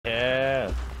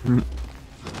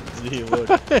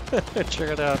Check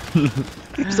it out.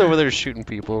 He's over there shooting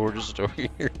people. We're just over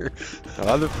here.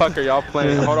 How the fuck are y'all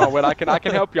playing? Hold on, wait, I can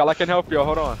help y'all. I can help y'all.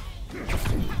 Hold on.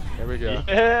 There we go.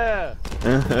 Yeah.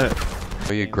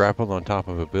 So you grappled on top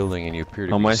of a building and you appear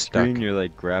to On be my stuck. screen, you're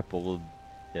like grappled.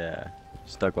 Yeah,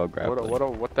 stuck while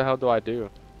grappling. What the hell do I do?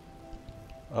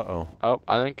 Uh-oh. Oh,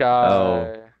 I think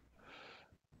I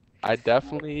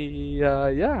definitely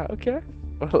yeah, okay.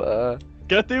 Well,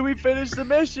 Good thing we finished the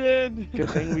mission. good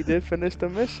thing we did finish the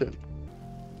mission.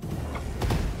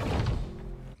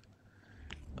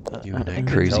 You and I that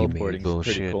think crazy teleporting's maid pretty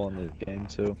bullshit. cool in this game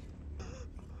too.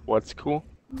 What's cool?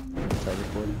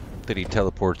 Teleporting. That he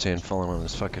teleports in, falling on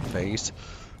his fucking face.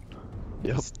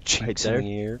 Yep. His cheeks there. in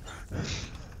the air.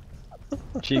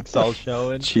 Cheeks all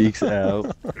showing. Cheeks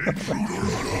out.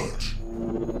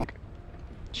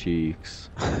 Cheeks.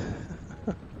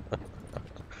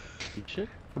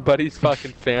 But he's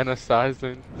fucking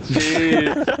fantasizing.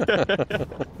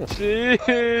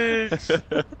 Cheeks.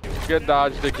 Get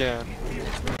dodged again.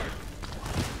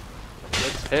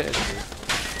 What's hitting me?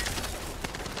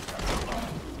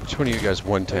 Which one of you guys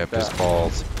one-tapped his that.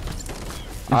 balls?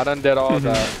 I done did all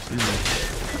that.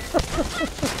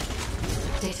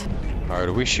 Alright,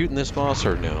 are we shooting this boss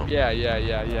or no? Yeah. You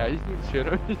can shoot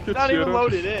him. You can Not shoot even him.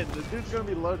 loaded in. The dude's gonna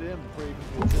be loaded in before you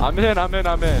can get I'm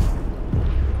in.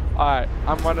 Alright,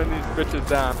 I'm running these bitches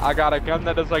down. I got a gun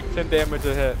that does like 10 damage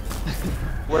a hit.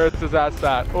 Where's his ass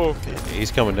at? Oh, He's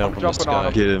coming down I'm from the jumping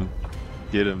on sky. him. Get him.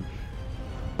 Get him.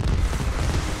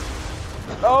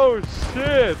 oh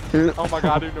shit! Oh my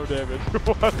god, I do no damage.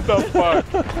 What the fuck?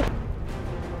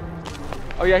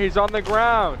 Oh yeah, he's on the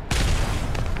ground.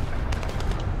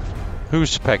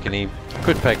 Who's pecking him?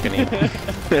 Quit pecking him.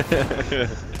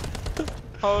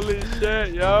 Holy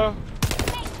shit, yo.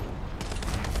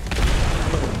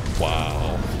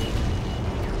 Wow.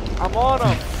 I'm on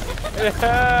him.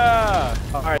 Yeah.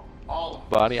 Alright.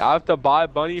 Bunny, I have to buy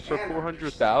Bunny for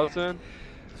 400,000.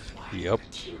 Yep.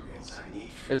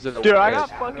 Is it a Dude, I got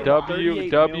fucking W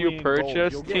 38 million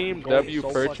purchase gold. You'll team? get gold W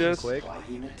so purchase?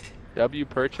 fucking quick. W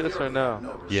purchase or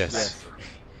no? Yes.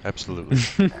 Absolutely.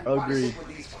 Agreed.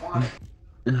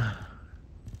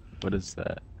 What is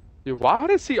that? Dude, why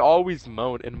does he always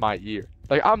moan in my ear?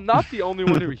 Like, I'm not the only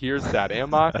one who hears that,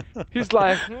 am I? He's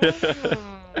like,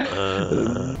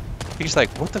 He's like,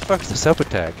 what the fuck's the sub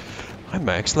attack? I'm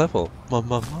max level.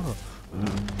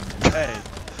 Hey.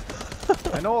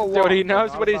 I know a lot. Dude, he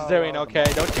knows but what not he's about doing, a lot. okay?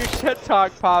 Don't you shit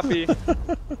talk, Poppy.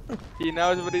 He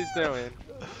knows what he's doing.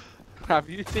 Have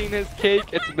you seen his cake?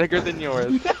 It's bigger than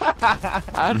yours.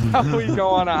 That's how we go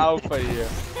on an alpha here.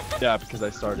 Yeah, because I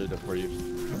started it for you.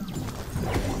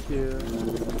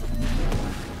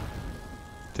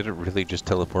 Did it really just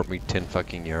teleport me 10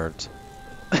 fucking yards?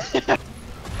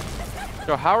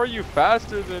 So how are you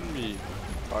faster than me?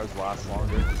 Ours last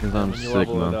longer. Because I'm When you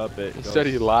level it Sigma. up, it He goes. said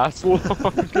he lasts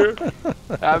longer.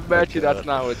 I bet you that's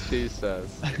not what she says.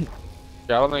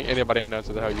 Yeah, I don't think anybody knows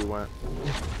where the hell you went.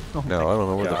 No, I don't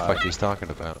know what the God. fuck he's talking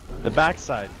about. The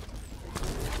backside.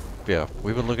 Yeah,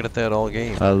 we've been looking at that all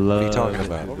game. I What are love you talking it.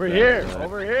 about? Over here.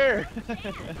 Over here.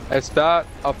 It's that.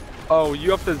 Oh,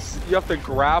 you have to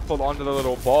grapple onto the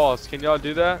little balls. Can y'all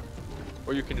do that?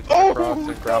 Or you can just cross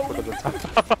and grapple to the top.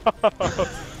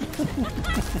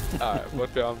 Alright,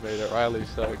 look y'all made it. Riley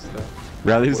sucks though.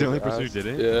 Riley was the only person who did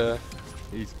it? Yeah.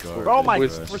 He's garbage. Oh my!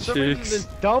 With For some reason, cheeks. this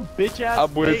dumb bitch ass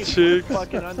I'm with mate was cheeks.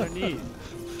 fucking underneath.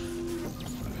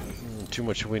 Too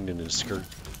much wind in his skirt.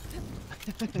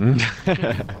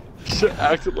 Shit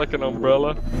acted like an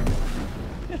umbrella.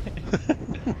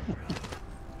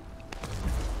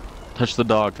 Touch the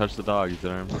dog, he's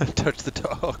arm. Touch the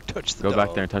dog, touch the Go dog.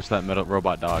 back there and touch that metal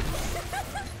robot dog.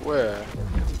 Where?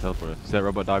 Teleport. See that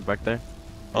robot dog back there?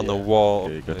 On the wall.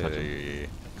 Okay, go touch him. Yeah.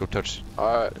 Go touch.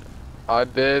 Alright. I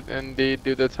did indeed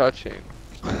do the touching.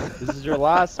 This is your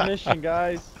last mission,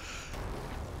 guys.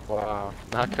 Wow.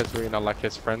 Not because we like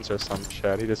his friends or some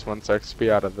shit. He just wants XP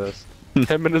out of this.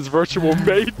 Him and his virtual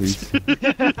mate.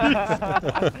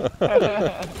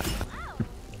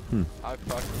 I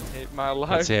fucking hate my life.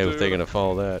 Let's see if they're dude. gonna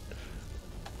follow that.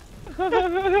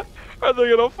 Are they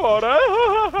gonna fall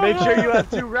down? Make sure you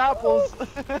have 2 rapples.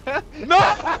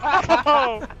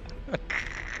 No!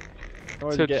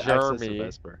 Or To get access Jeremy.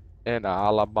 Vesper. In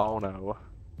Alabama.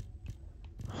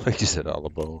 Like you said, all the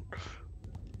bone.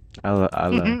 I love.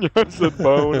 I said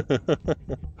bone.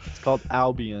 It's called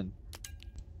Albion.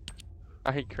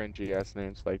 I hate cringy ass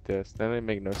names like this. They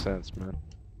make no sense, man.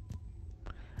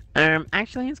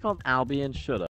 Actually, it's called Albion. Shut up.